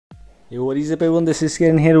Yo, what is up everyone, this is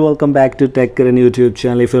Karan here. Welcome back to Tech Karan YouTube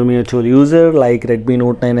channel. If you're a actual user like Redmi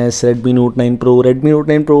Note 9s, Redmi Note 9 Pro, Redmi Note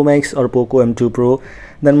 9 Pro Max or Poco M2 Pro,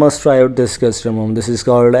 then must try out this custom ROM. This is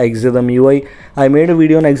called Exthm UI. I made a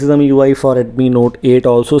video on Exthm UI for Redmi Note 8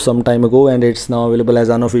 also some time ago, and it's now available as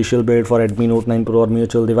unofficial build for Redmi Note 9 Pro or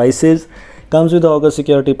mutual devices. Comes with the August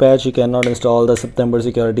security patch. You cannot install the September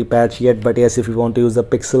security patch yet, but yes, if you want to use the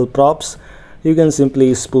pixel props, you can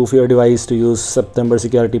simply spoof your device to use September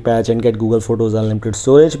security patch and get Google Photos unlimited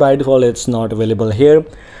storage. By default, it's not available here.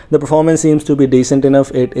 The performance seems to be decent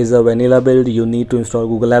enough. It is a vanilla build. You need to install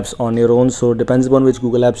Google Apps on your own, so depends upon which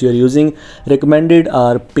Google Apps you're using. Recommended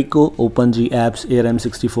are Poco, OpenG apps,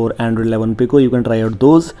 ARM64, Android 11 Pico. You can try out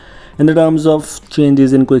those. In the terms of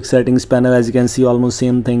changes in quick settings panel, as you can see, almost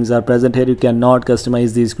same things are present here. You cannot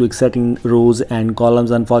customize these quick setting rows and columns,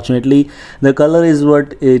 unfortunately. The color is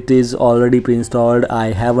what it is already pre-installed.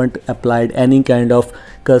 I haven't applied any kind of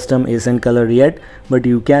custom accent color yet, but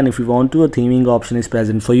you can if you want to. A theming option is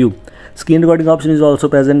present for you. Screen recording option is also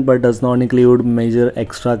present, but does not include major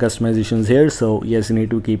extra customizations here, so yes, you need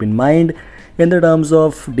to keep in mind. In the terms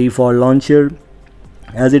of default launcher,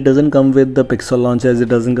 as it doesn't come with the pixel launcher, as it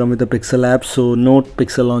doesn't come with the pixel app, so no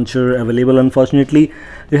pixel launcher available, unfortunately.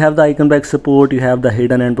 You have the icon back support, you have the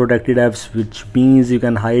hidden and protected apps, which means you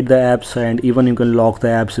can hide the apps and even you can lock the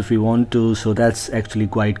apps if you want to, so that's actually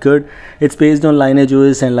quite good. It's based on Lineage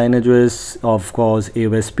OS, and Lineage OS of course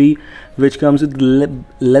AOSP, which comes with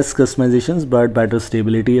less customizations but better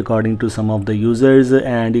stability according to some of the users.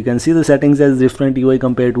 And you can see the settings as different UI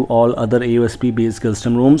compared to all other AOSP based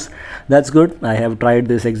custom ROMs. That's good. I have tried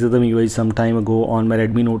this Exthm UI some time ago on my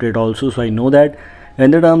Redmi Note 8 also, so I know that.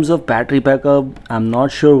 In the terms of battery backup, I'm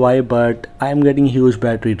not sure why, but I'm getting huge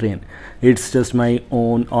battery drain. It's just my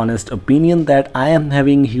own honest opinion that I am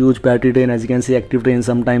having huge battery drain. As you can see, active drain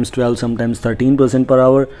sometimes 12, sometimes 13% per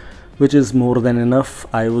hour, which is more than enough.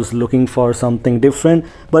 I was looking for something different,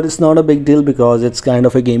 but it's not a big deal because it's kind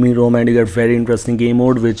of a gaming ROM and you get very interesting game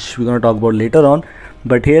mode, which we're going to talk about later on.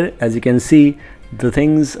 But here, as you can see, the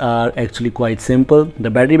things are actually quite simple. The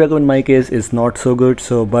battery backup in my case is not so good,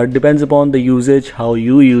 so but depends upon the usage, how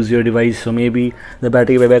you use your device. So maybe the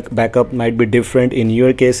battery backup might be different in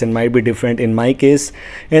your case and might be different in my case.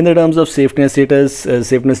 In the terms of safety status,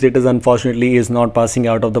 unfortunately is not passing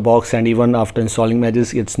out of the box, and even after installing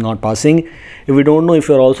Magic it's not passing. If you don't know if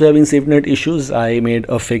you're also having SafeNet issues, I made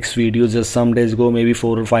a fix video just some days ago, maybe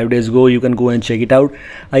 4 or 5 days ago. You can go and check it out.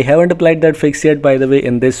 I haven't applied that fix yet, by the way.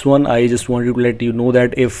 In this one I just wanted to let you know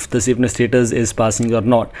that if the SafeNet status is passing or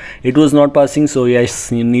not. It was not passing, so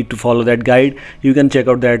yes, you need to follow that guide. You can check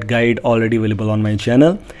out that guide already available on my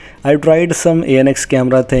channel. I've tried some ANX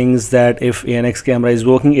camera things, that if ANX camera is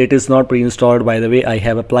working. It is not pre-installed, by the way. I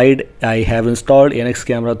have installed ANX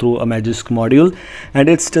camera through a Magic module and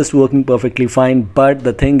it's just working perfectly fine, but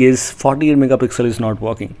the thing is 48 megapixel is not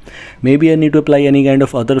working. Maybe I need to apply any kind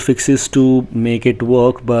of other fixes to make it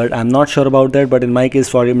work, but I'm not sure about that. But in my case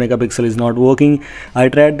 48 megapixel is not working. I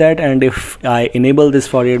tried that, and if I enable this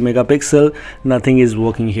 48 megapixel, nothing is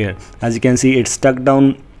working here. As you can see, it's stuck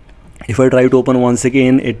down. If I try to open once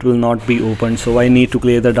again, it will not be opened, so I need to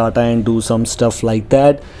clear the data and do some stuff like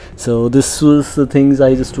that. So this was the things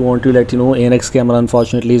I just want to let you know. ANX camera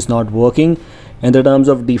unfortunately is not working. In the terms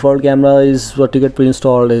of default camera, is what you get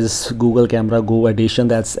pre-installed is Google Camera Go Edition.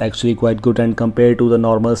 That's actually quite good, and compared to the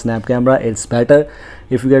normal Snap camera, it's better.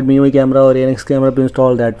 If you get MIUI camera or ANX camera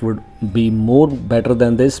pre-installed, that would be more better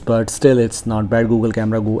than this, but still it's not bad. Google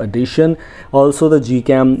Camera Go Edition. Also the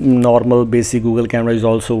Gcam normal basic Google camera is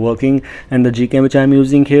also working, and the Gcam which I'm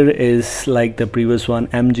using here is like the previous one,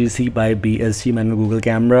 MGC by BSG, manual Google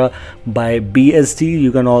Camera by BSG.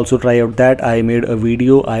 You can also try out that. I made a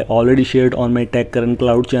video I already shared on my Tech Karan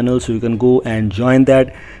Cloud channel, so you can go and join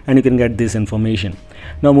that and you can get this information.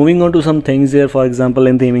 Now moving on to some things here, for example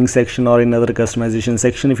in theming section or in other customization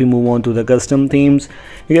section, if you move on to the custom themes,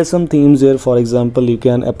 you get some themes here. For example, you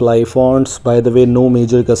can apply fonts. By the way, no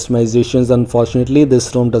major customizations, unfortunately.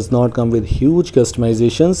 This ROM does not come with huge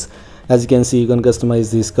customizations. As you can see, you can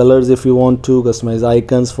customize these colors if you want to, customize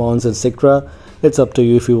icons, fonts, etc. It's up to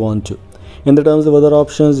you if you want to. In the terms of other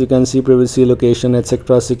options, you can see privacy, location,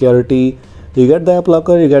 etc., security. You get the app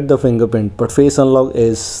locker, you get the fingerprint, but face unlock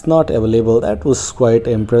is not available. That was quite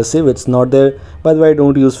impressive. It's not there. By the way, I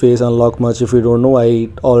don't use face unlock much. If you don't know, I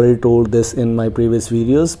already told this in my previous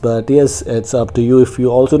videos, but yes, it's up to you. If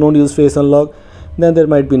you also don't use face unlock, then there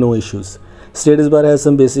might be no issues. Status bar has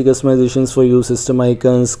some basic customizations for you, system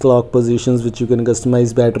icons, clock positions which you can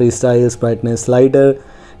customize, battery styles, brightness slider.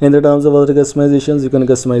 In the terms of other customizations, you can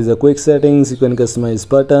customize the quick settings, you can customize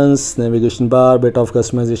buttons, navigation bar, bit of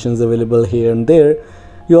customizations available here and there.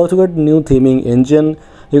 You also got new theming engine.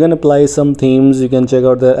 You can apply some themes. You can check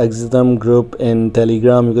out the Exthm group in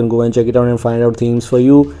Telegram. You can go and check it out and find out themes for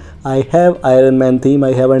you. I have Iron Man theme.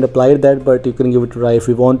 I haven't applied that, but you can give it a try if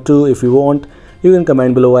you want to. If you want, you can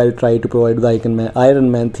comment below. I'll try to provide the Iron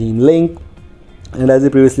Man theme link. And as I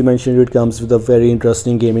previously mentioned, it comes with a very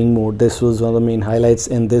interesting gaming mode. This was one of the main highlights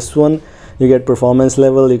in this one. You get performance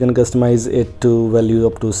level. You can customize it to value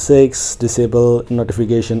up to 6, disable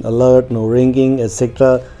notification alert, no ringing,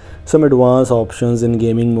 etc. Some advanced options in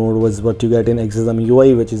gaming mode was what you get in Exthm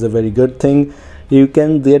UI, which is a very good thing. You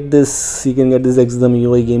can get this Exthm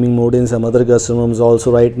UI gaming mode in some other custom ROMs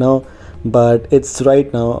also right now, but it's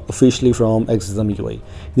right now officially from Exthm UI.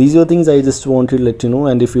 These are things I just wanted to let you know.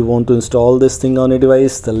 And if you want to install this thing on a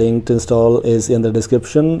device, the link to install is in the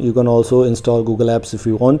description. You can also install Google Apps if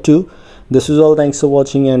you want to. This is all. Thanks for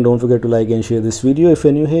watching, and don't forget to like and share this video. If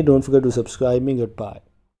you're new here, don't forget to subscribe me. Goodbye.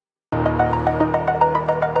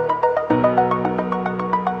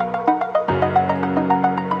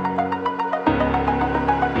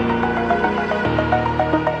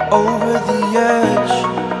 Over the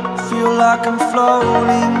edge, feel like I'm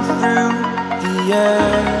floating through the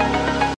air.